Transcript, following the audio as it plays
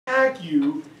attack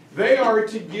you, they are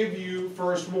to give you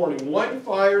first warning. One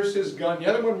fires his gun, the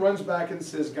other one runs back and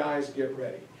says, guys, get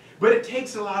ready. But it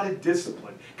takes a lot of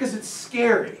discipline because it's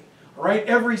scary. All right,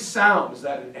 every sound, is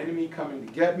that an enemy coming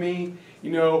to get me?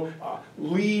 You know,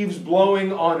 leaves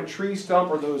blowing on a tree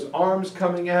stump, or those arms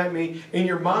coming at me, and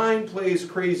your mind plays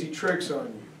crazy tricks on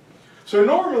you. So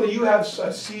normally you have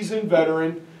a seasoned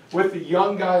veteran with a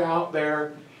young guy out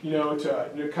there, you know,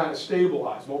 to kind of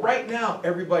stabilize. Well, right now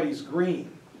everybody's green.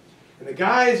 And the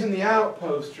guys in the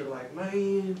outpost are like,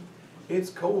 man, it's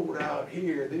cold out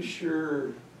here. This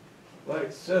sure,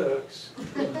 like, sucks.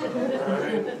 All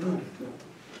right.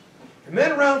 And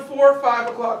then around 4 or 5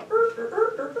 o'clock,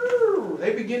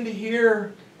 they begin to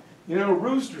hear, you know,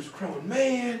 roosters crowing.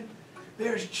 Man,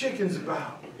 there's chickens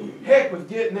about. Heck with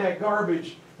getting that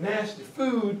garbage, nasty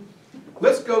food.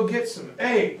 Let's go get some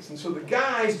eggs. And so the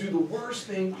guys do the worst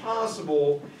thing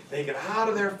possible. They get out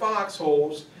of their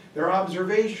foxholes, their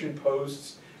observation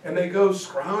posts, and they go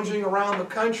scrounging around the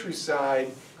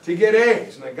countryside to get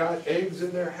eggs. And they got eggs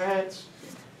in their hats.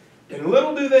 And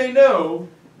little do they know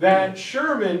that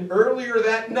Sherman, earlier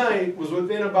that night, was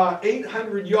within about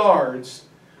 800 yards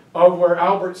of where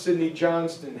Albert Sidney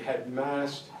Johnston had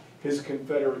massed his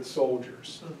Confederate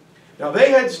soldiers. Now,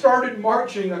 they had started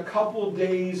marching a couple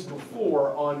days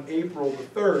before on April the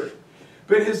 3rd.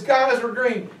 But his guys were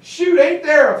going, shoot, ain't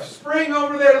there a spring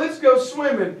over there? Let's go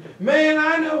swimming. Man,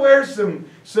 I know where some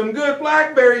good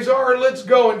blackberries are. Let's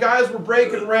go. And guys were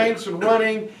breaking ranks and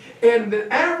running. And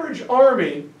the average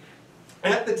army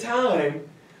at the time,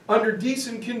 under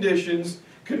decent conditions,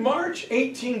 could march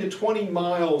 18 to 20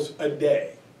 miles a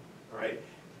day. All right?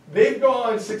 They've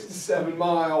gone 6 to 7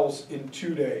 miles in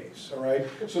 2 days. All right?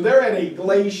 So they're at a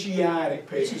glaciatic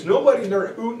pace. Nobody's there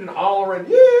hooting and hollering,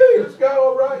 yay, let's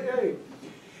go, all right, yay.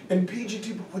 And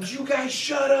PGT, would you guys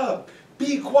shut up?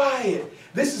 Be quiet.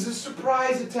 This is a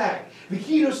surprise attack. The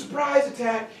key to a surprise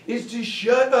attack is to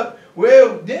shut up.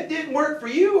 Well, that didn't work for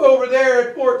you over there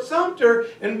at Fort Sumter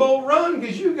and Bull Run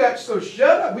because you got so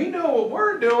shut up. We know what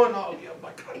we're doing. Oh, yeah,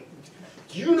 my God.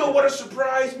 Do you know what a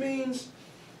surprise means?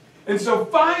 And so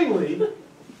finally,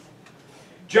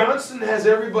 Johnston has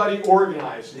everybody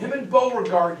organized. Him and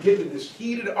Beauregard get into this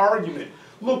heated argument.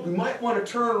 Look, we might want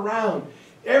to turn around.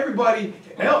 Everybody,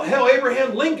 hell,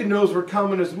 Abraham Lincoln knows we're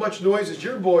coming, as much noise as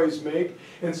your boys make.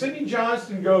 And Sidney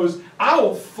Johnston goes, I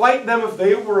will fight them if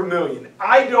they were a million.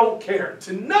 I don't care.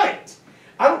 Tonight,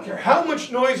 I don't care how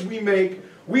much noise we make,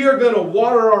 we are going to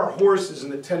water our horses in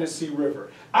the Tennessee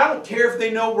River. I don't care if they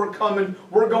know we're coming,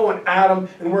 we're going at them,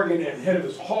 and we're going to hit them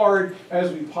as hard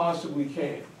as we possibly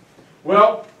can.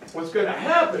 Well, what's going to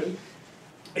happen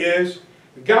is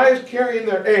the guys carrying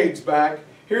their eggs back.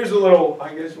 Here's a little,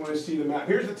 I guess you want to see the map.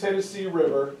 Here's the Tennessee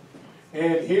River,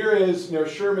 and here is, you know,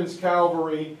 Sherman's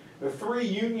cavalry. The 3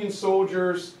 Union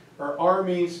soldiers or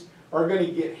armies are going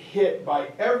to get hit by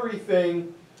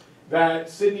everything that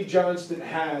Sidney Johnston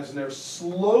has, and they're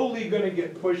slowly going to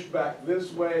get pushed back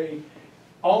this way,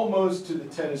 almost to the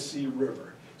Tennessee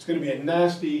River. It's going to be a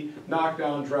nasty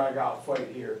knockdown, drag-out fight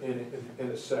here in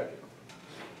a second.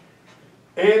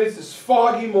 And it's this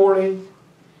foggy morning,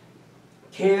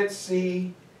 can't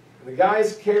see. And the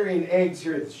guy's carrying eggs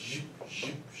here. It's zoop,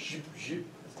 zoop, zoop, zoop.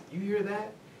 You hear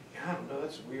that? Yeah, I don't know.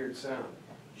 That's a weird sound.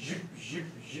 Zoop, zoop,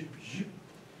 zoop, zoop.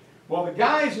 Well, the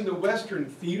guys in the Western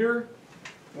Theater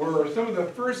were some of the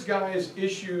first guys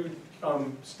issued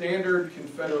standard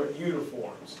Confederate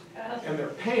uniforms. And their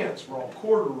pants were all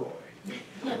corduroy.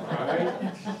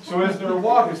 Right? So as they're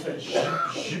walking, it's like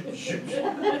zoop, zoop, zoop, zoop.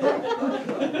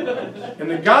 And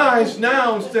the guys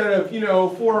now, instead of,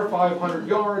 400 or 500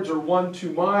 yards or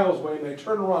 1-2 miles away, and they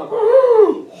turn around,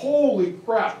 holy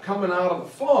crap, coming out of the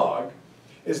fog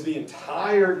is the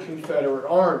entire Confederate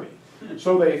army.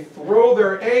 So they throw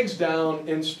their eggs down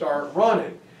and start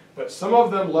running. But some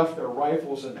of them left their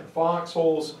rifles in their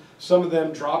foxholes. Some of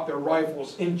them dropped their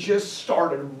rifles and just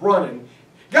started running.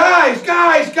 Guys,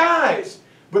 guys, guys!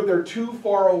 But they're too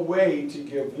far away to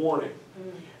give warning.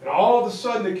 And all of a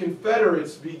sudden the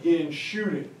Confederates begin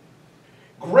shooting.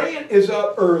 Grant is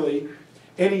up early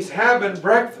and he's having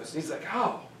breakfast. He's like,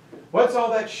 oh, what's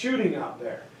all that shooting out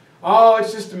there? Oh,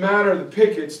 it's just a matter of the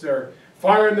pickets. They're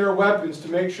firing their weapons to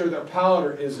make sure their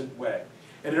powder isn't wet.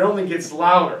 And it only gets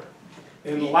louder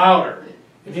and louder.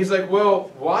 And he's like,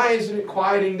 well, why isn't it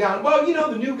quieting down? Well,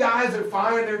 the new guys are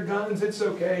firing their guns. It's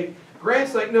okay.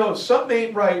 Grant's like, no, something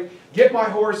ain't right. Get my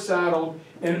horse saddled,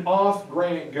 and off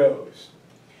Grant goes.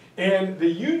 And the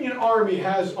Union Army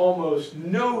has almost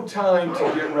no time to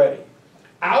get ready.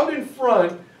 Out in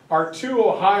front are 2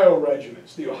 Ohio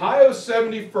regiments. The Ohio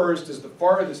 71st is the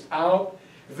farthest out.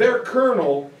 Their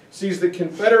colonel, sees the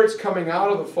Confederates coming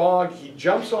out of the fog. He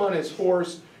jumps on his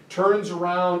horse, turns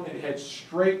around, and heads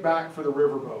straight back for the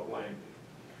riverboat landing.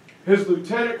 His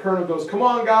lieutenant colonel goes, "Come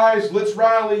on, guys, let's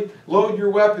rally, load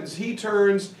your weapons." He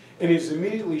turns and is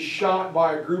immediately shot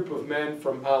by a group of men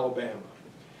from Alabama.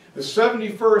 The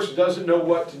 71st doesn't know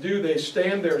what to do. They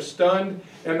stand there stunned,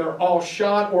 and they're all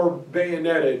shot or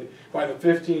bayoneted by the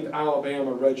 15th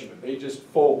Alabama Regiment. They just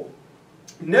fold.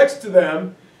 Next to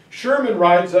them, Sherman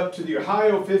rides up to the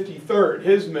Ohio 53rd,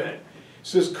 his men.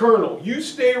 Says, "Colonel, you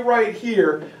stay right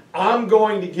here. I'm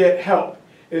going to get help."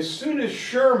 As soon as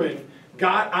Sherman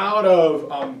got out of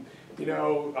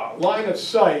line of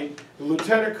sight, the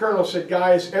lieutenant colonel said,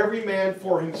 "Guys, every man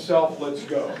for himself, let's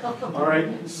go." All right?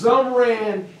 Some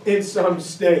ran and some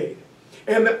stayed.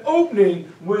 And the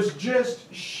opening was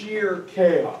just sheer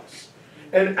chaos.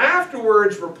 And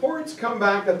afterwards, reports come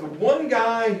back that the one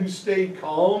guy who stayed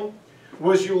calm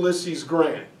was Ulysses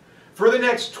Grant. For the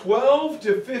next 12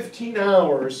 to 15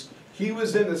 hours, he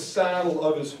was in the saddle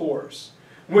of his horse.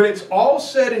 When it's all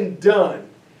said and done,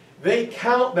 they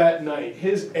count that night,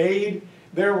 his aide,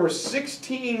 there were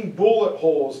 16 bullet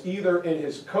holes either in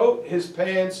his coat, his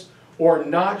pants, or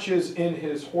notches in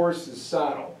his horse's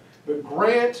saddle. But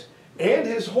Grant and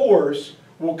his horse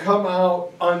will come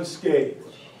out unscathed.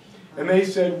 And they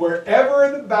said wherever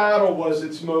the battle was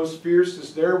its most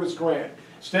fiercest, there was Grant.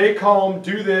 Stay calm,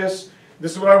 do this.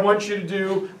 This is what I want you to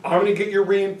do. I'm going to get your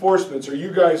reinforcements. Are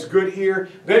you guys good here?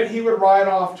 Then he would ride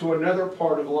off to another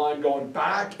part of the line, going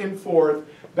back and forth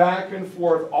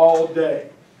all day.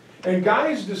 And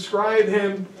guys describe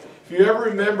him, if you ever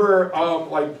remember,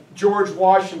 like George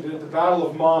Washington at the Battle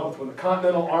of Monmouth, when the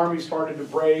Continental Army started to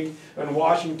break, and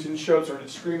Washington started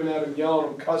screaming at him, yelling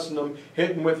at him, cussing him,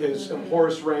 hitting with his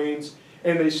horse reins,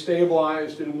 and they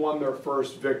stabilized and won their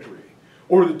first victory.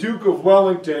 Or the Duke of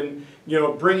Wellington,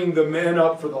 bringing the men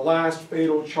up for the last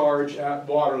fatal charge at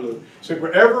Waterloo. So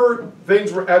wherever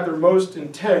things were at their most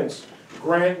intense,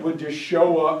 Grant would just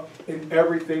show up and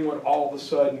everything would all of a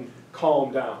sudden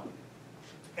calm down.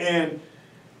 And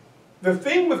the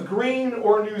thing with green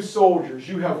or new soldiers,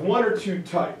 you have one or two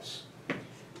types.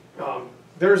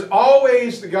 There's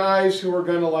always the guys who are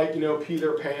going to pee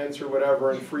their pants or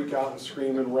whatever and freak out and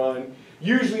scream and run.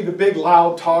 Usually the big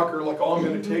loud talker, like, "Oh, I'm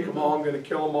going to take them all, I'm going to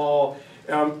kill them all,"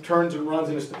 turns and runs,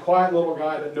 and it's the quiet little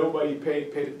guy that nobody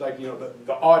paid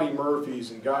the Audie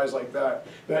Murphys and guys like that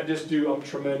just do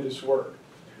tremendous work.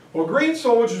 Well, green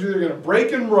soldiers are either going to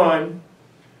break and run,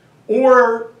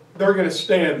 or they're going to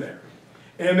stand there.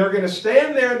 And they're going to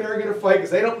stand there and they're going to fight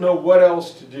because they don't know what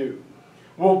else to do.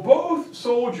 Well, both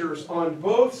soldiers on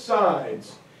both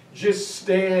sides just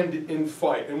stand and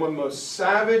fight in one of the most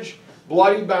savage,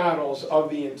 bloody battles of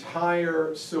the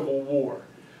entire Civil War.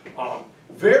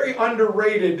 Very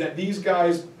underrated that these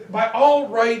guys, by all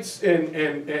rights,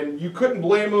 and you couldn't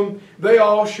blame them, they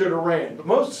all should have ran.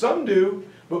 But some do,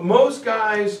 but most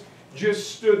guys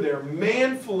just stood there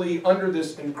manfully under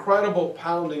this incredible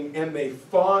pounding, and they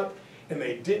fought, and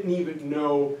they didn't even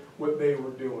know what they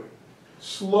were doing.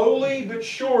 Slowly but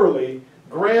surely,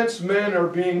 Grant's men are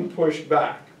being pushed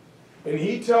back. And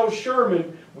he tells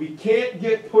Sherman, "We can't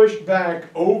get pushed back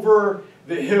over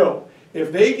the hill.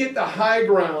 If they get the high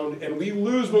ground and we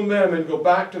lose momentum and go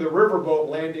back to the riverboat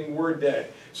landing, we're dead.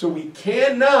 So we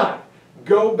cannot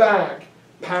go back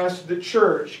past the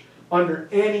church under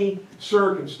any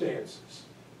circumstances."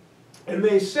 And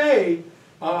they say,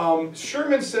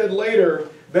 Sherman said later,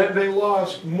 that they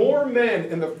lost more men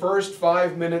in the first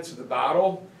 5 minutes of the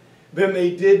battle than they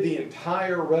did the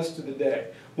entire rest of the day.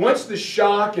 Once the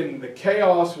shock and the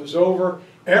chaos was over,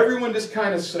 everyone just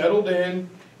kind of settled in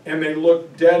and they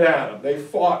looked dead at them. They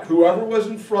fought whoever was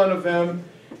in front of them.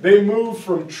 They moved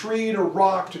from tree to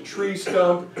rock to tree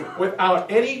stump without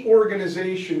any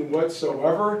organization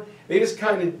whatsoever. They just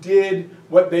kind of did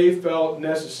what they felt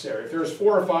necessary. If there's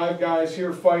 4 or 5 guys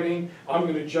here fighting, I'm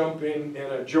going to jump in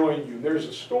and join you. There's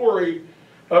a story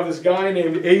of this guy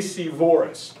named A.C.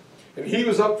 Voris. And he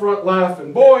was up front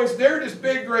laughing. "Boys, they're just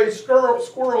big gray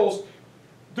squirrels.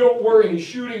 Don't worry." And he's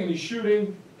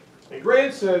shooting. And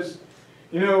Grant says,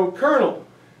 "Colonel,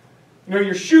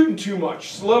 you're shooting too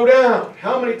much. Slow down.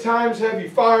 How many times have you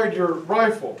fired your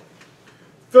rifle?"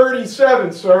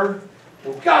 37, sir.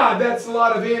 "Well, God, that's a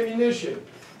lot of ammunition."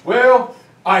 "Well,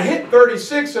 I hit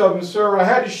 36 of them, sir. I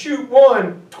had to shoot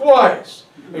one twice."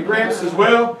 And Grant says,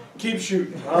 "Well, keep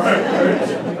shooting. All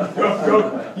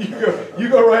right. You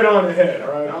go right on ahead.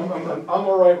 All right. I'm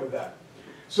all right with that."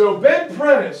 So Ben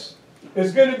Prentice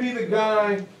is going to be the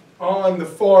guy on the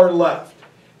far left.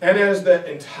 And as the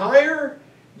entire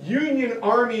Union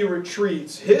Army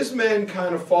retreats, his men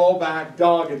kind of fall back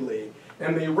doggedly,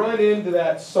 and they run into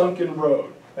that sunken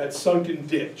road. that sunken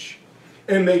ditch.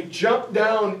 And they jumped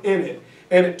down in it.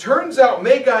 And it turns out when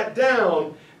they got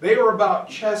down, they were about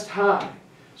chest high.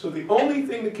 So the only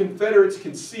thing the Confederates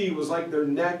could see was like their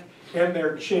neck and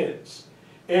their chins.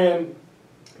 And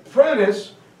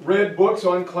Prentice read books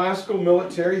on classical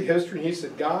military history, and he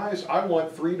said, guys, I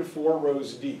want 3 to 4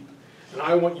 rows deep. And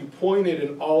I want you pointed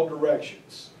in all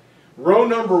directions. Row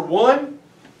number 1,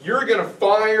 you're going to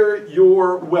fire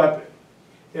your weapon.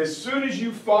 As soon as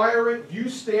you fire it, you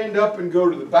stand up and go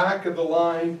to the back of the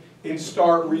line and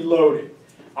start reloading.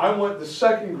 I want the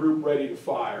second group ready to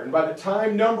fire. And by the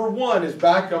time number 1 is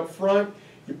back up front,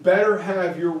 you better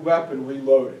have your weapon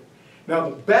reloaded. Now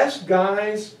the best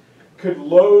guys could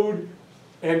load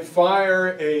and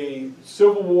fire a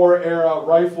Civil War era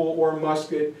rifle or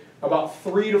musket about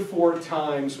 3 to 4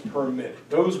 times per minute.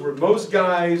 Those were most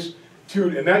guys,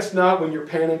 and that's not when you're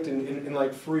panicked and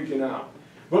like freaking out.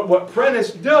 But what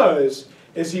Prentice does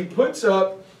is he puts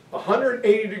up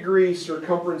 180-degree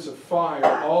circumference of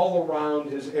fire all around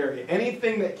his area.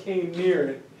 Anything that came near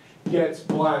it gets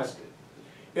blasted.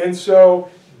 And so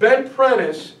Ben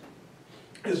Prentice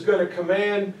is going to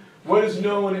command what is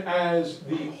known as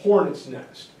the Hornet's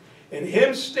Nest. And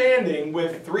him standing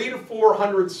with 300 to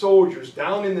 400 soldiers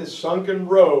down in this sunken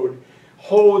road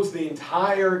holds the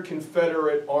entire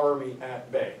Confederate army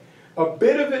at bay. A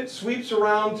bit of it sweeps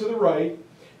around to the right,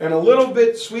 and a little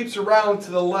bit sweeps around to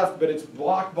the left, but it's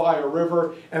blocked by a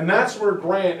river, and that's where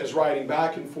Grant is riding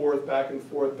back and forth, back and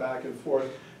forth, back and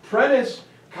forth. Prentice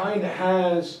kind of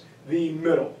has the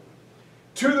middle.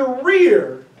 To the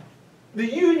rear, the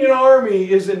Union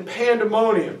Army is in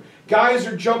pandemonium. Guys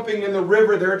are jumping in the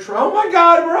river. They're trying, oh my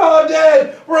God, we're all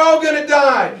dead. We're all going to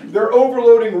die. They're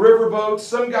overloading riverboats.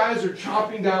 Some guys are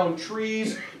chopping down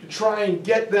trees to try and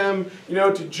get them,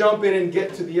 to jump in and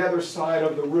get to the other side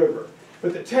of the river.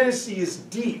 But the Tennessee is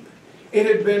deep. It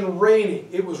had been raining.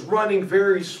 It was running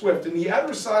very swift. And the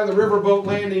other side of the riverboat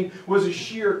landing was a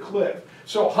sheer cliff.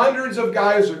 So hundreds of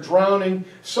guys are drowning.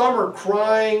 Some are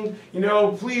crying,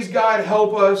 please God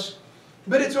help us.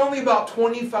 But it's only about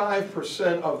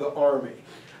 25% of the army.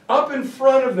 Up in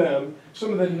front of them,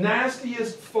 some of the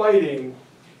nastiest fighting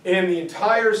in the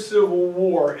entire Civil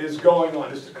War is going on.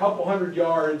 Just a couple hundred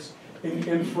yards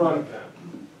in front of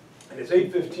them. And it's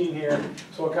 8:15 here,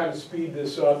 so I'll kind of speed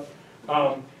this up.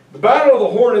 The Battle of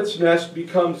the Hornet's Nest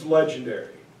becomes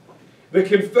legendary. The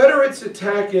Confederates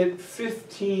attack it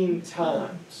 15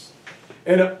 times.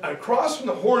 And across from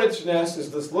the Hornet's Nest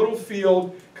is this little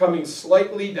field coming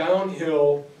slightly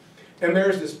downhill, and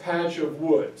there's this patch of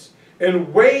woods.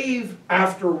 And wave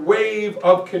after wave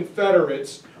of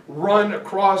Confederates run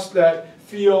across that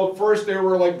field. First there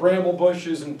were like bramble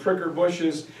bushes and pricker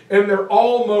bushes, and they're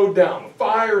all mowed down.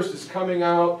 Fires is coming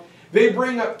out. They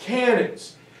bring up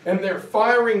cannons, and they're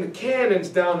firing the cannons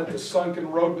down at the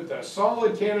sunken road, but the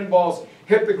solid cannonballs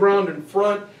hit the ground in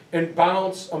front and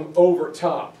bounce them over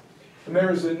top. And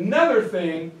there's another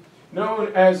thing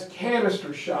known as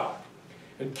canister shot.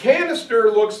 And canister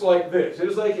looks like this. It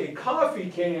is like a coffee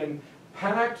can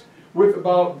packed with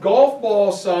about golf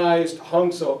ball sized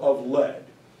hunks of lead.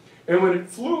 And when it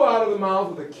flew out of the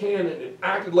mouth of the cannon, it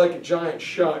acted like a giant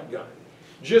shotgun.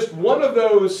 Just one of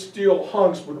those steel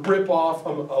hunks would rip off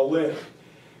a limb.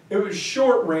 It was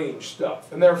short range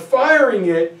stuff. And they're firing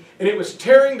it, and it was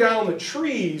tearing down the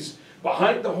trees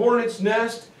behind the Hornet's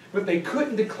Nest, but they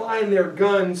couldn't decline their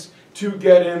guns to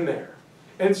get in there.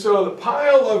 And so the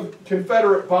pile of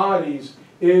Confederate bodies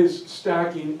is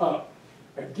stacking up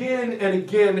again and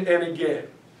again and again.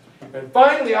 And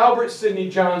finally, Albert Sidney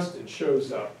Johnston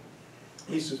shows up.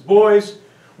 He says, boys,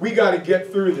 we got to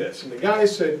get through this. And the guy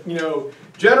said,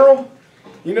 General,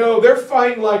 they're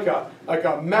fighting like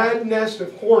a mad nest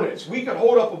of hornets. We could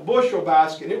hold up a bushel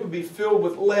basket and it would be filled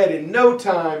with lead in no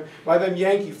time by them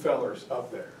Yankee fellers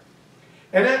up there.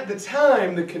 And at the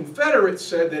time, the Confederates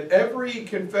said that every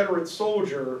Confederate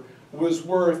soldier was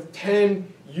worth 10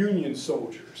 Union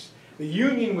soldiers. The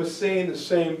Union was saying the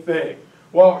same thing.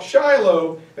 Well, at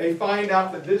Shiloh, they find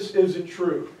out that this isn't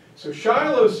true. So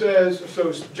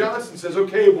Johnston says,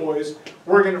 okay, boys,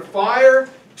 we're going to fire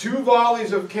 2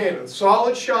 volleys of cannon,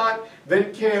 solid shot,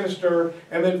 then canister,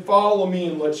 and then follow me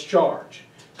and let's charge.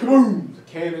 Kaboom! The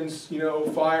cannons,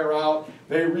 fire out.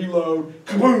 They reload.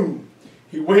 Kaboom!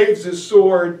 He waves his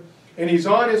sword, and he's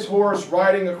on his horse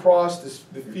riding across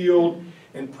the field,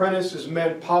 and Prentice's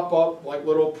men pop up like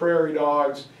little prairie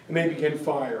dogs, and they begin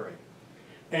firing.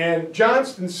 And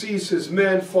Johnston sees his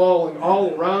men falling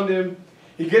all around him.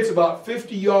 He gets about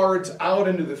 50 yards out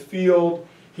into the field.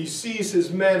 He sees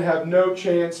his men have no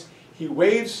chance. He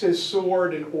waves his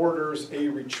sword and orders a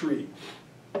retreat.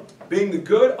 Being the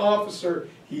good officer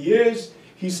he is,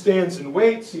 He stands and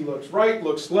waits. He looks right,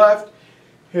 looks left.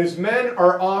 His men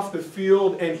are off the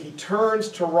field, and he turns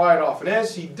to ride off. And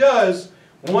as he does,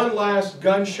 one last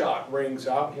gunshot rings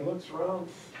out. He looks around.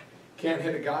 Can't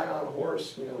hit a guy on a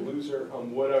horse, you know, loser,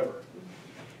 whatever.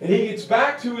 And he gets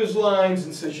back to his lines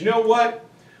and says, you know what?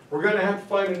 We're going to have to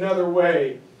find another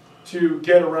way to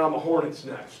get around the hornet's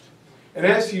nest. And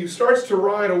as he starts to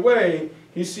ride away,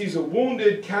 he sees a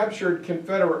wounded, captured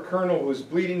Confederate colonel who is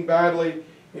bleeding badly.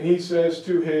 And he says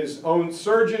to his own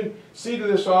surgeon, see to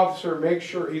this officer, make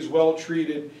sure he's well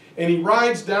treated. And he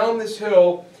rides down this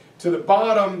hill to the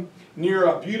bottom near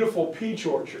a beautiful peach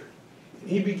orchard.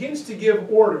 He begins to give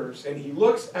orders, and he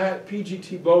looks at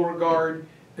PGT Beauregard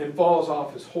and falls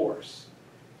off his horse.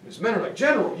 His men are like,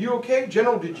 General, you okay?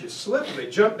 General, did you slip? And they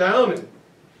jump down, and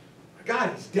my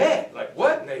God, he's dead. Like,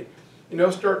 what? And they, you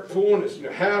know, start pulling his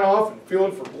hat off and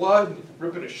feeling for blood, and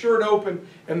ripping his shirt open,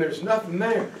 and there's nothing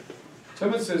there.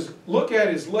 Someone says, look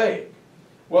at his leg.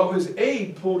 Well, his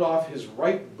aide pulled off his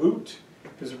right boot.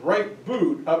 His right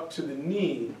boot up to the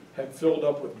knee had filled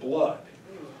up with blood.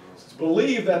 It's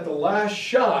believed that the last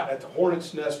shot at the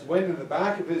hornet's nest went in the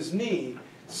back of his knee,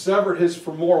 severed his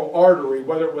femoral artery.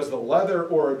 Whether it was the leather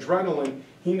or adrenaline,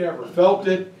 he never felt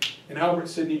it. And Albert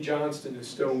Sidney Johnston is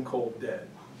stone cold dead.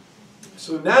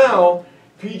 So now,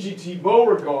 PGT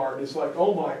Beauregard is like,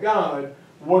 oh my God,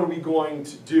 what are we going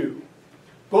to do?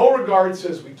 Beauregard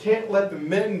says, we can't let the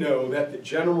men know that the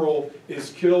general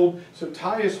is killed, so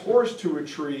tie his horse to a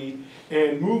tree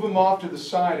and move him off to the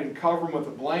side and cover him with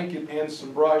a blanket and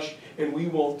some brush, and we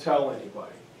won't tell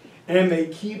anybody. And they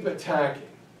keep attacking.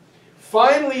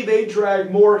 Finally, they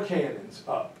drag more cannons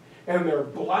up, and they're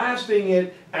blasting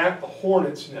it at the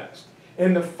hornet's nest.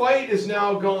 And the fight is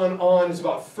now gone on. It's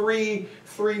about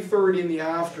 3:30 in the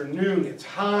afternoon. It's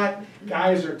hot,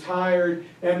 guys are tired,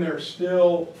 and they're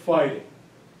still fighting.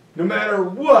 No matter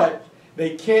what,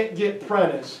 they can't get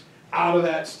Prentice out of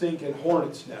that stinking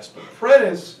hornet's nest. But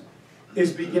Prentice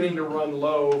is beginning to run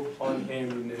low on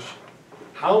ammunition.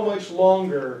 How much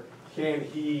longer can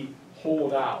he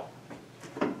hold out?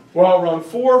 Well, around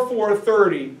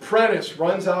 4:30, Prentice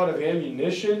runs out of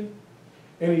ammunition,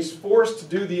 and he's forced to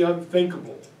do the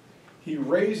unthinkable. He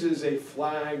raises a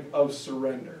flag of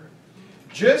surrender.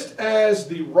 Just as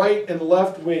the right and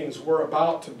left wings were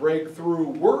about to break through,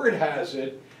 word has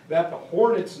it that the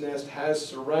hornet's nest has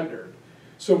surrendered.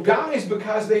 So guys,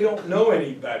 because they don't know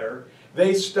any better,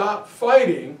 they stop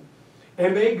fighting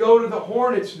and they go to the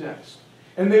hornet's nest.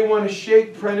 And they want to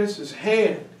shake Prentice's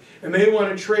hand. And they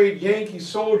want to trade Yankee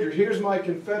soldiers. Here's my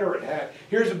Confederate hat.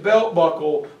 Here's a belt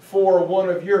buckle for one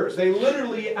of yours. They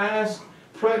literally ask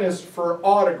Prentice for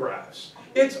autographs.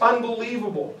 It's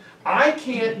unbelievable. I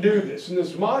can't do this. In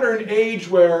this modern age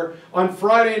where on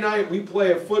Friday night we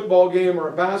play a football game or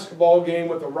a basketball game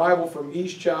with a rival from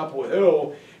East Chapel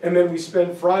Hill, and then we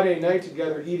spend Friday night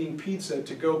together eating pizza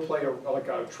to go play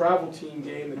a travel team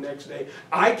game the next day.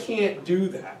 I can't do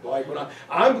that. Like when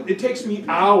it takes me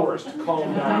hours to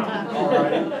calm down. All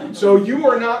right. So you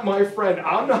are not my friend.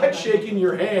 I'm not shaking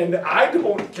your hand. I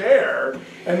don't care.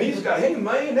 And these guys, hey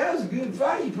man, that was a good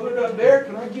fight. You put it up there.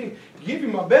 Can I give you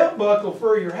my belt buckle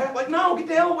for your hat? Like, no, get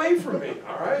the hell away from me.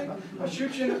 All right. I'll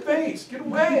shoot you in the face. Get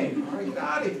away. All right, get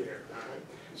out of here. All right.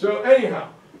 So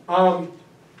anyhow.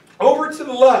 Over to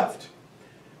the left,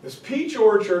 this peach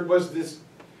orchard was this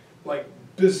like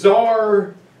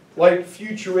bizarre, like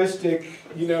futuristic,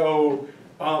 you know,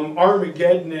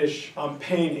 Armageddon-ish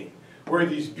painting, where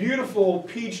these beautiful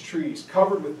peach trees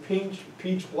covered with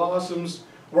peach blossoms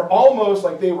were almost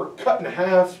like they were cut in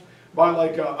half by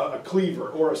like a cleaver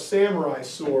or a samurai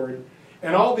sword,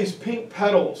 and all these pink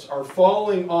petals are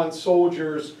falling on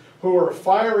soldiers who are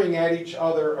firing at each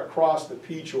other across the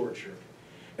peach orchard.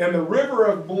 And the river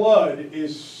of blood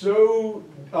is so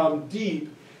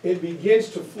deep, it begins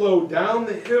to flow down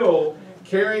the hill,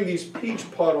 carrying these peach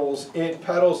petals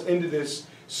into this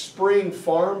spring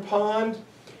farm pond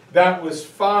that was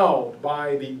fouled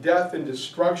by the death and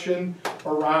destruction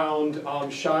around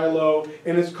Shiloh.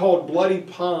 And it's called Bloody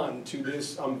Pond to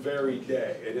this very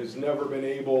day. It has never been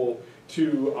able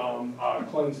to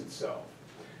cleanse itself.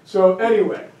 So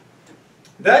anyway,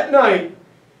 that night,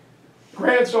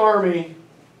 Grant's army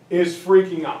is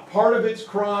freaking out. Part of it's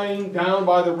crying down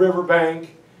by the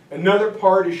riverbank. Another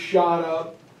part is shot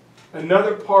up.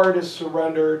 Another part is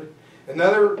surrendered.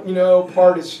 Another,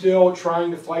 part is still trying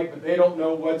to fight, but they don't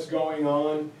know what's going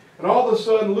on. And all of a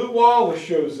sudden, Lew Wallace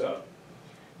shows up.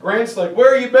 Grant's like,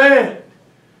 where you been?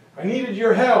 I needed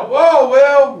your help. Oh,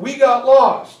 well, we got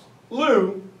lost.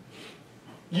 Lew,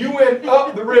 you went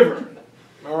up the river,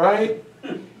 all right?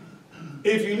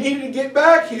 If you needed to get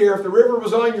back here, if the river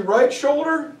was on your right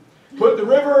shoulder, put the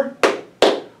river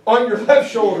on your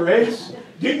left shoulder, Ace.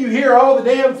 Didn't you hear all the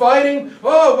damn fighting?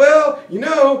 Oh, well, you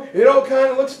know, it all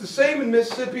kind of looks the same in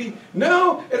Mississippi.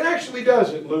 No, it actually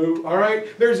doesn't, Lou, all right?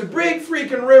 There's a big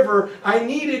freaking river. I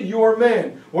needed your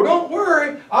men. Well, don't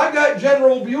worry. I got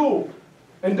General Buell.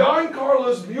 And Don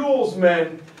Carlos Buell's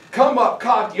men come up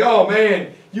cocky. Oh,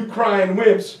 man, you crying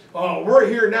wimps. Oh, we're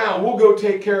here now. We'll go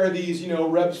take care of these, you know,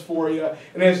 rebs for you.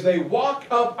 And as they walk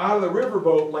up out of the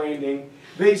riverboat landing,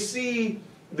 they see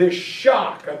this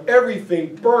shock of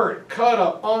everything burnt, cut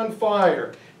up, on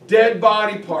fire, dead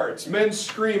body parts, men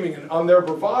screaming, and on their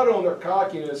bravado and their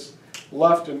cockiness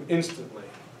left them instantly.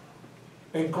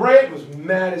 And Grant was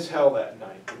mad as hell that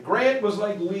night. And Grant was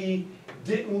like Lee,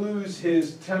 didn't lose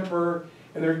his temper.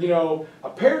 And they're, you know,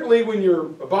 apparently when you're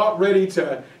about ready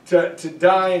to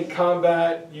die in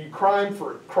combat, you cry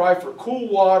for cool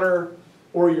water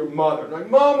or your mother. Like,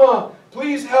 Mama,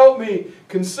 please help me.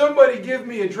 Can somebody give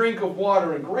me a drink of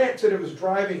water? And Grant said it was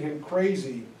driving him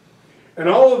crazy. And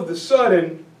all of a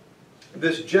sudden,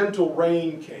 this gentle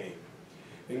rain came.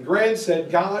 And Grant said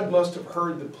God must have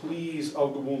heard the pleas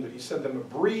of the wounded. He sent them a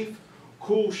brief,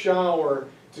 cool shower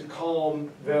to calm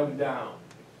them down.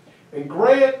 And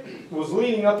Grant was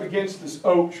leaning up against this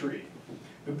oak tree.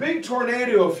 The big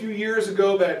tornado a few years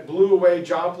ago that blew away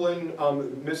Joplin,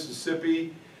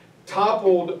 Mississippi,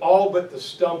 toppled all but the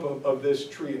stump of this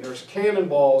tree. And there's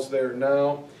cannonballs there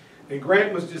now. And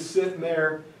Grant was just sitting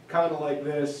there kind of like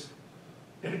this.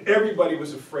 And everybody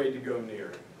was afraid to go near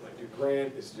him. Like, dude,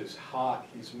 Grant is just hot.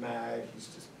 He's mad. He's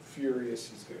just furious.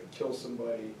 He's going to kill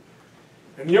somebody.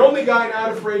 And the only guy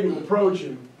not afraid to approach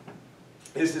him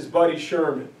is his buddy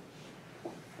Sherman.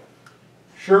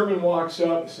 Sherman walks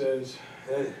up and says,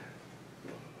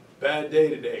 bad day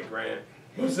today, Grant.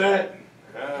 What's that?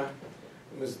 It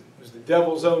was the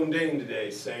devil's own dame today,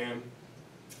 Sam.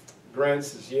 Grant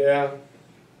says, yeah,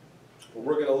 but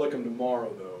we're going to lick him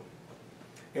tomorrow, though.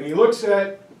 And he looks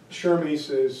at Sherman, he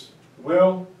says,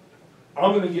 Will,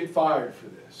 I'm going to get fired for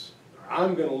this. Or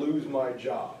I'm going to lose my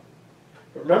job.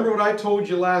 But remember what I told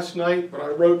you last night when I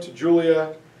wrote to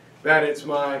Julia that it's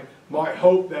my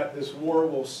hope that this war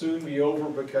will soon be over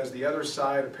because the other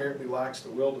side apparently lacks the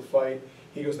will to fight?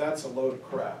 He goes, that's a load of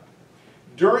crap.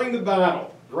 During the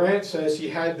battle, Grant says he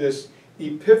had this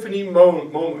epiphany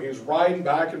moment. He was riding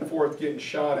back and forth getting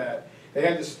shot at. They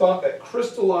had this thought that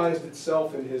crystallized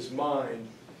itself in his mind.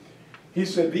 He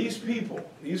said, these people,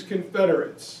 these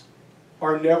Confederates,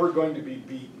 are never going to be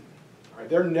beaten. All right?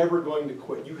 They're never going to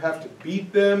quit. You have to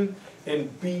beat them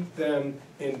and beat them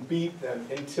and beat them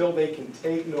until they can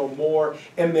take no more,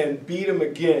 and then beat them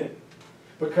again.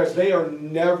 Because they are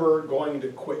never going to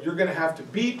quit. You're going to have to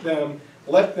beat them,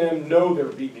 let them know they're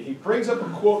beaten. He brings up a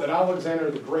quote that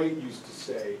Alexander the Great used to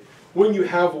say, when you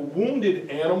have a wounded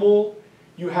animal,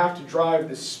 you have to drive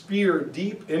the spear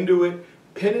deep into it,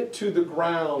 pin it to the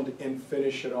ground, and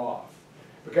finish it off.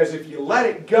 Because if you let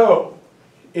it go,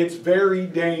 it's very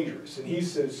dangerous. And he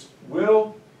says,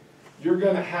 Will, you're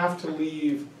going to have to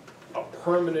leave a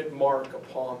permanent mark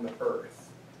upon the earth.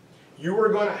 You are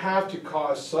going to have to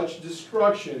cause such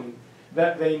destruction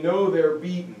that they know they're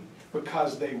beaten,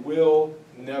 because they will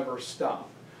never stop.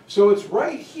 So it's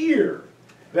right here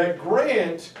that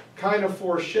Grant kind of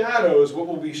foreshadows what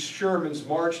will be Sherman's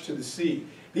march to the sea.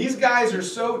 These guys are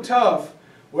so tough.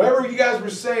 Whatever you guys were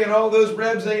saying, all those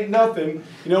rebs ain't nothing.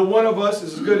 You know, one of us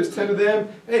is as good as 10 of them.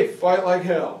 Hey, fight like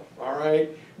hell, all right?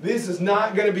 This is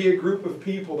not going to be a group of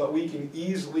people that we can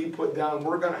easily put down.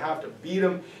 We're going to have to beat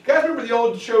them. You guys remember the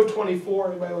old show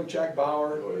 24? Anybody like Jack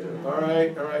Bauer? Oh, yeah. All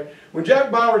right, all right. When Jack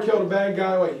Bauer killed a bad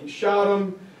guy, he shot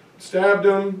him, stabbed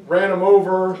him, ran him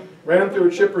over, ran him through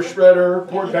a chipper shredder,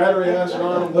 poured battery acid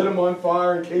on him, lit him on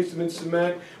fire, encased him in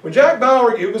cement. When Jack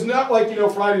Bauer, it was not like, you know,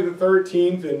 Friday the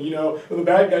 13th and, you know, the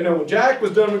bad guy. No, when Jack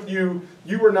was done with you,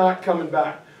 you were not coming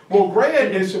back. Well,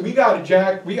 Grant is, so we have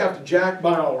to Jack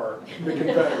Bauer the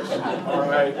Confederacy, all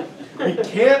right? We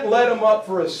can't let them up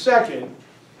for a second,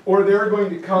 or they're going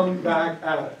to come back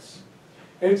at us.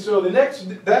 And so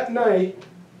that night,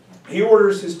 he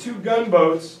orders his 2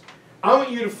 gunboats. I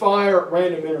want you to fire at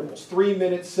random intervals, 3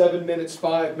 minutes, 7 minutes,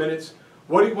 5 minutes.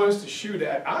 What he wants to shoot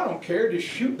at, I don't care, just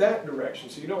shoot that direction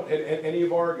so you don't hit any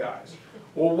of our guys.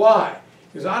 Well, why?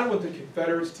 Because I don't want the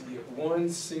Confederates to get one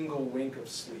single wink of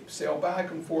sleep. Sail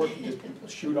back and forth and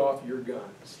just shoot off your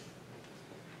guns.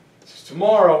 So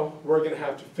tomorrow, we're going to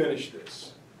have to finish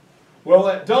this. Well,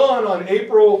 at dawn on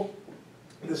April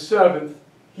the 7th,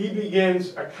 he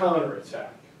begins a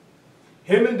counterattack.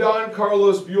 Him and Don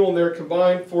Carlos Buell and their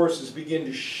combined forces begin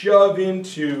to shove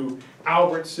into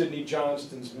Albert Sidney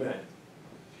Johnston's men.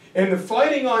 And the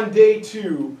fighting on day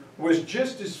 2 was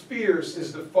just as fierce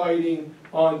as the fighting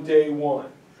on day 1.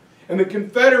 And the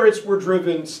Confederates were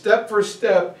driven step for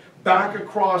step back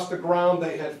across the ground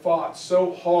they had fought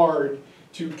so hard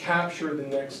to capture the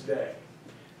next day.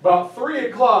 About 3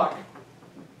 o'clock,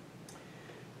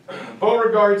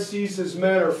 Beauregard sees his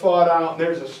men are fought out. And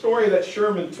there's a story that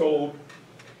Sherman told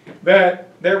that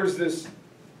there was this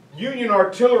Union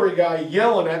artillery guy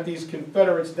yelling at these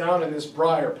Confederates down in this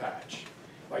briar patch.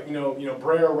 Like,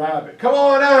 Brer Rabbit, come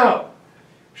on out!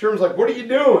 Sherman's like, what are you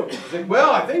doing? He's like,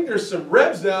 well, I think there's some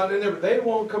Rebs down in there, but they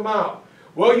won't come out.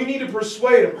 Well, you need to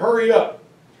persuade them, hurry up.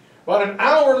 About an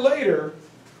hour later,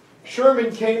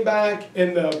 Sherman came back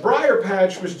and the briar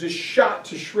patch was just shot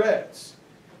to shreds.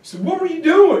 He said, what were you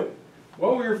doing?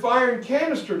 Well, we were firing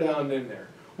canister down in there.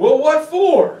 Well, what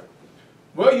for?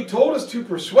 Well, you told us to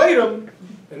persuade them,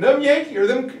 and them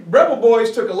rebel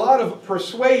boys took a lot of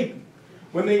persuading.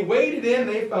 When they waded in,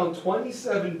 they found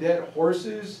 27 dead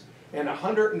horses and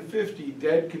 150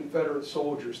 dead Confederate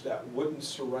soldiers that wouldn't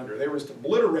surrender. They were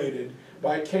obliterated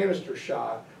by a canister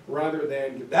shot rather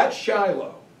than, that's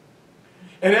Shiloh.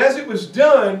 And as it was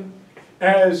done,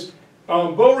 as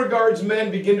Beauregard's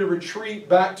men begin to retreat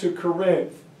back to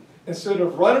Corinth, instead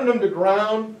of running them to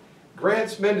ground,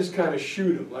 Grant's men just kind of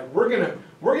shoot them. Like, we're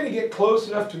gonna get close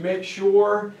enough to make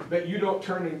sure that you don't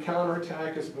turn and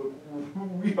counterattack us, but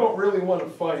we don't really want to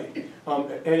fight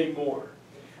anymore.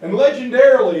 And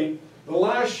legendarily, the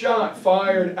last shot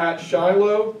fired at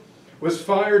Shiloh was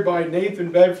fired by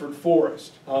Nathan Bedford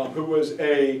Forrest, who was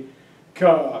a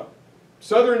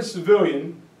Southern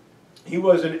civilian. He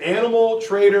was an animal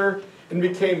trader and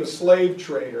became a slave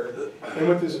trader, and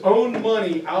with his own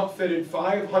money outfitted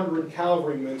 500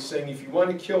 cavalrymen, saying, if you want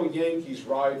to kill Yankees,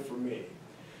 ride for me.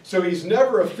 So he's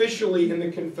never officially in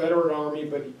the Confederate Army,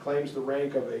 but he claims the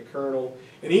rank of a colonel.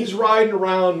 And he's riding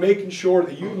around making sure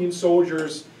the Union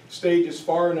soldiers stay just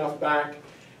far enough back.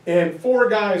 And 4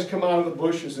 guys come out of the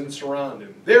bushes and surround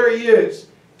him. There he is.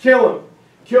 Kill him.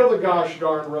 Kill the gosh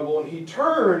darn rebel. And he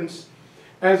turns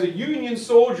as a Union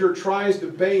soldier tries to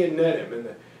bayonet him.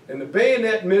 And the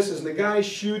bayonet misses, and the guy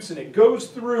shoots, and it goes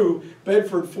through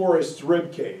Bedford Forrest's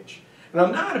rib cage. And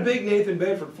I'm not a big Nathan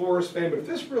Bedford Forrest fan, but if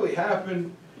this really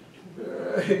happened,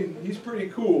 he's pretty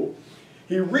cool.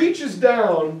 He reaches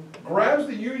down, grabs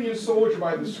the Union soldier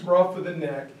by the scruff of the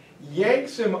neck,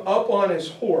 yanks him up on his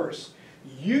horse,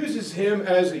 uses him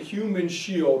as a human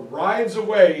shield, rides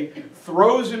away,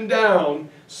 throws him down,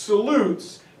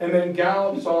 salutes, and then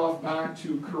gallops off back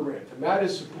to Corinth. And that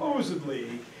is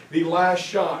supposedly the last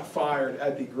shot fired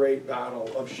at the great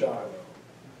battle of Shiloh.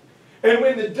 And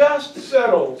when the dust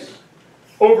settles,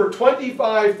 over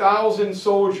 25,000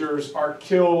 soldiers are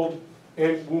killed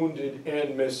and wounded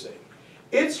and missing.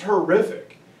 It's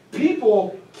horrific.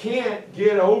 People can't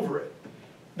get over it.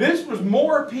 This was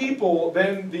more people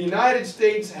than the United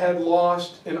States had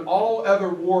lost in all other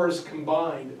wars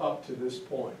combined up to this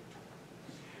point.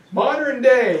 Modern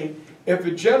day, if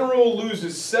a general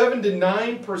loses 7 to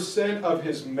 9% of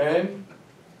his men,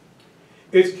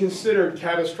 it's considered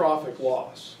catastrophic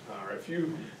loss. All right,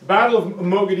 Battle of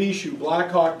Mogadishu,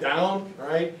 Black Hawk down, all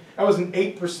right, that was an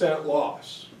 8%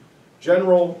 loss.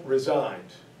 General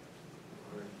resigned.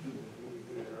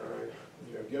 All right,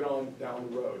 get on down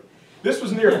the road. This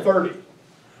was near 30.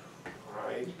 All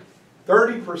right,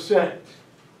 30%.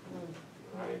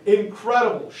 Right,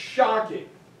 incredible, shocking.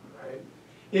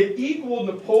 It equaled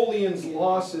Napoleon's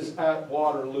losses at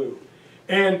Waterloo.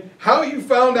 And how you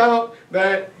found out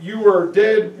that you were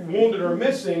dead, wounded, or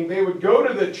missing, they would go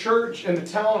to the church and the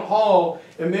town hall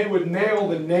and they would nail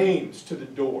the names to the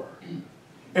door.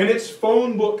 And it's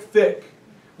phone book thick.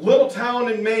 Little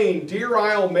town in Maine, Deer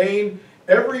Isle, Maine,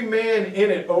 every man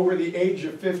in it over the age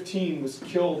of 15 was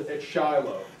killed at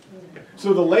Shiloh.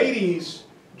 So the ladies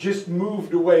just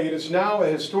moved away. It is now a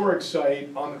historic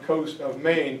site on the coast of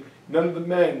Maine. None of the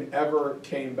men ever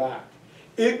came back.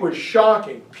 It was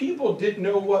shocking. People didn't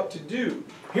know what to do.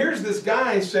 Here's this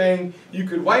guy saying you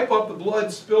could wipe up the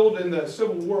blood spilled in the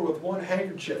Civil War with one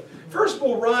handkerchief. First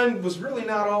Bull Run was really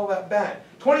not all that bad.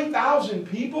 20,000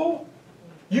 people?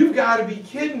 You've got to be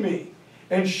kidding me.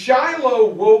 And Shiloh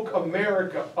woke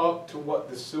America up to what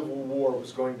the Civil War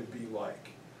was going to be like.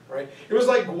 Right? It was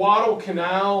like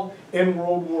Guadalcanal in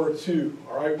World War II,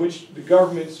 all right, which the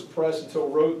government suppressed until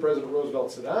President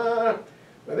Roosevelt said, I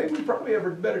think we probably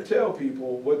better tell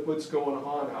people what's going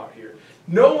on out here.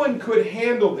 No one could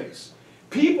handle this.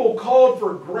 People called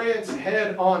for Grant's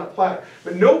head on a platter,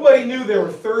 but nobody knew there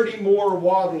were 30 more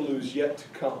Waterloos yet to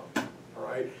come. All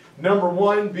right, number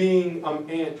 1 being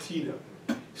Antietam.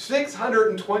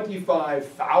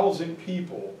 625,000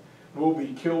 people will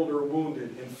be killed or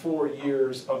wounded in 4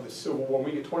 years of the Civil War.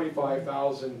 We get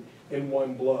 25,000 in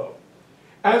one blow.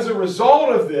 As a result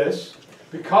of this,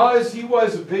 Because he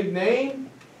was a big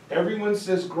name, everyone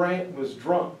says Grant was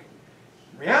drunk.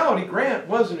 In reality, Grant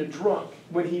wasn't a drunk.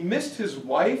 When he missed his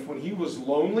wife, when he was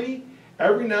lonely,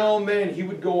 every now and then he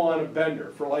would go on a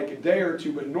bender for like a day or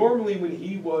two, but normally when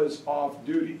he was off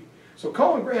duty. So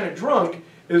calling Grant a drunk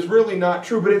is really not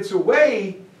true, but it's a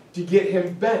way to get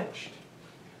him benched.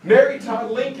 Mary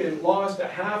Todd Lincoln lost a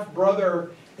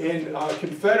half-brother in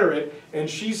Confederate, and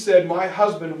she said, "My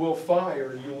husband will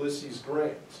fire Ulysses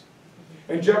Grant."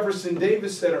 And Jefferson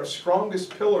Davis said, "Our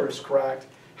strongest pillar is cracked.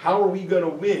 How are we going to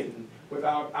win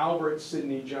without Albert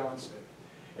Sidney Johnston?"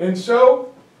 And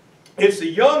so, it's a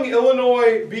young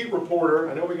Illinois beat reporter.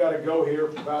 I know we got to go here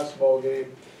for the basketball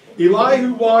game.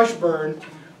 Elihu Washburn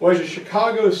was a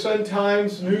Chicago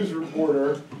Sun-Times news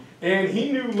reporter, and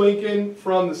he knew Lincoln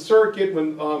from the circuit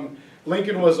when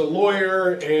Lincoln was a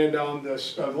lawyer and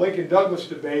the Lincoln-Douglas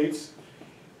debates.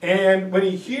 And when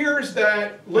he hears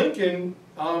that Lincoln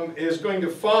is going to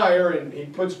fire, and he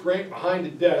puts Grant behind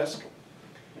a desk,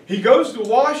 he goes to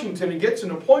Washington and gets an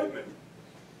appointment.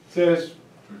 Says,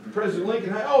 "President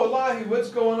Lincoln, oh, Elihu, what's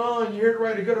going on? You here to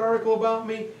write a good article about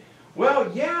me?"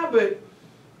 "Well, yeah, but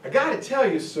I got to tell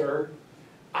you, sir,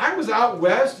 I was out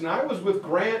west, and I was with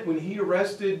Grant when he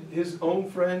arrested his own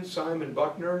friend, Simon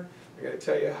Buckner. I got to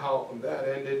tell you how that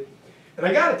ended. And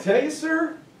I got to tell you,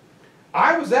 sir,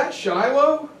 I was at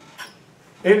Shiloh,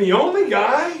 and the only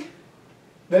guy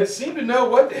that seemed to know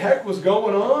what the heck was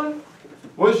going on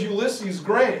was Ulysses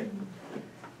Grant.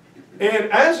 And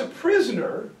as a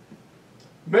prisoner,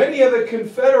 many of the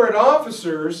Confederate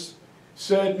officers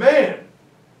said, 'Man,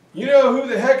 you know who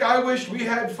the heck I wish we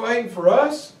had fighting for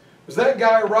us? Was that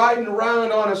guy riding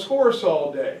around on his horse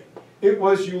all day. It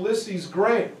was Ulysses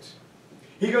Grant.'"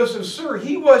 He goes, "So, sir,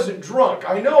 he wasn't drunk.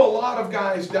 I know a lot of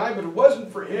guys died, but if it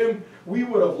wasn't for him, we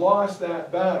would have lost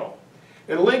that battle."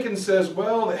 And Lincoln says,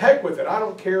 "Well, the heck with it. I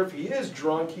don't care if he is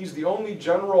drunk. He's the only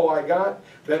general I got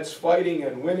that's fighting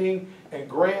and winning." And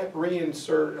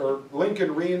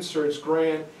Lincoln reinserts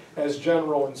Grant as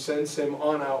general and sends him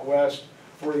on out west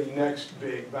for the next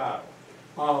big battle.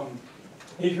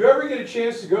 If you ever get a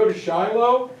chance to go to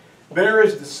Shiloh, there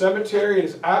is the cemetery. It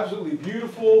is absolutely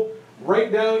beautiful.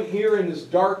 Right down here in this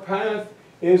dark path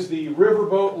is the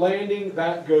riverboat landing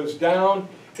that goes down.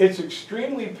 It's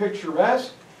extremely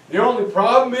picturesque. The only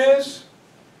problem is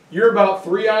you're about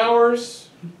 3 hours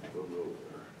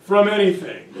from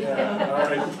anything. Yeah, all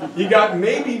right. You got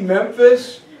maybe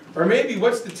Memphis, or maybe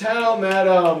what's the town that,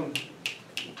 oh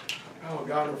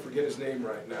God, I don't forget his name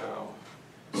right now.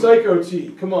 Psycho T.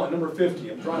 Come on, number 50.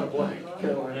 I'm drawing a blank.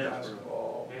 Carolina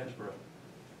basketball.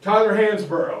 Tyler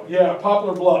Hansborough. Yeah,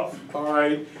 Poplar Bluff. All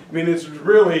right. I mean, it's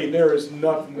really, there is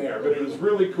nothing there, but it is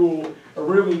really cool. A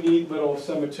really neat little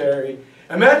cemetery.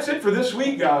 And that's it for this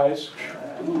week, guys.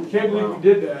 Can't believe we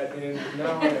did that in an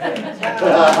hour and a half.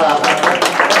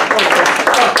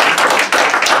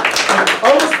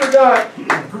 Almost forgot.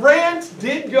 Grant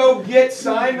did go get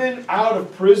Simon out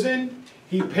of prison.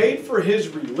 He paid for his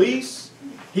release.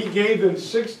 He gave him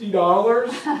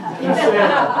 $60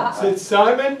 and said,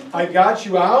 "Simon, I got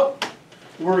you out.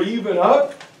 We're even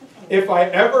up. If I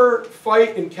ever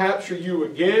fight and capture you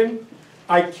again,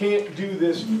 I can't do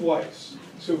this twice.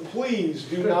 So please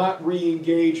do not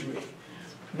re-engage me."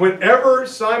 Whenever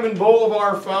Simon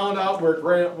Bolivar found out where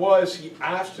Grant was, he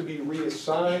asked to be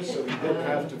reassigned so he didn't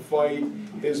have to fight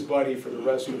his buddy for the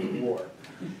rest of the war.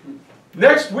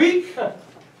 Next week,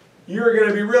 you're going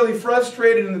to be really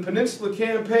frustrated in the Peninsula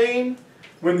Campaign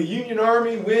when the Union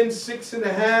Army wins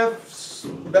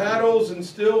 6.5 battles and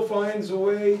still finds a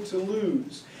way to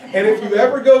lose. And if you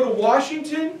ever go to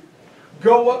Washington,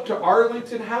 go up to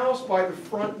Arlington House by the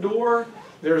front door.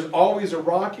 There's always a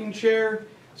rocking chair.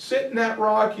 Sit in that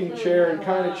rocking chair and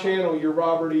kind of channel your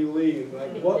Robert E. Lee.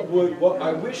 Like,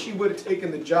 I wish he would have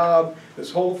taken the job.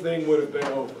 This whole thing would have been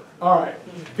over. All right.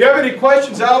 If you have any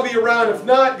questions, I'll be around. If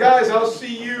not, guys, I'll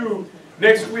see you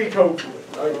next week, hopefully.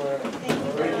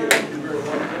 Thank you.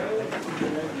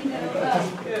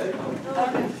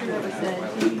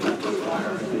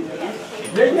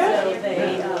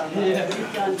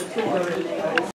 Yeah.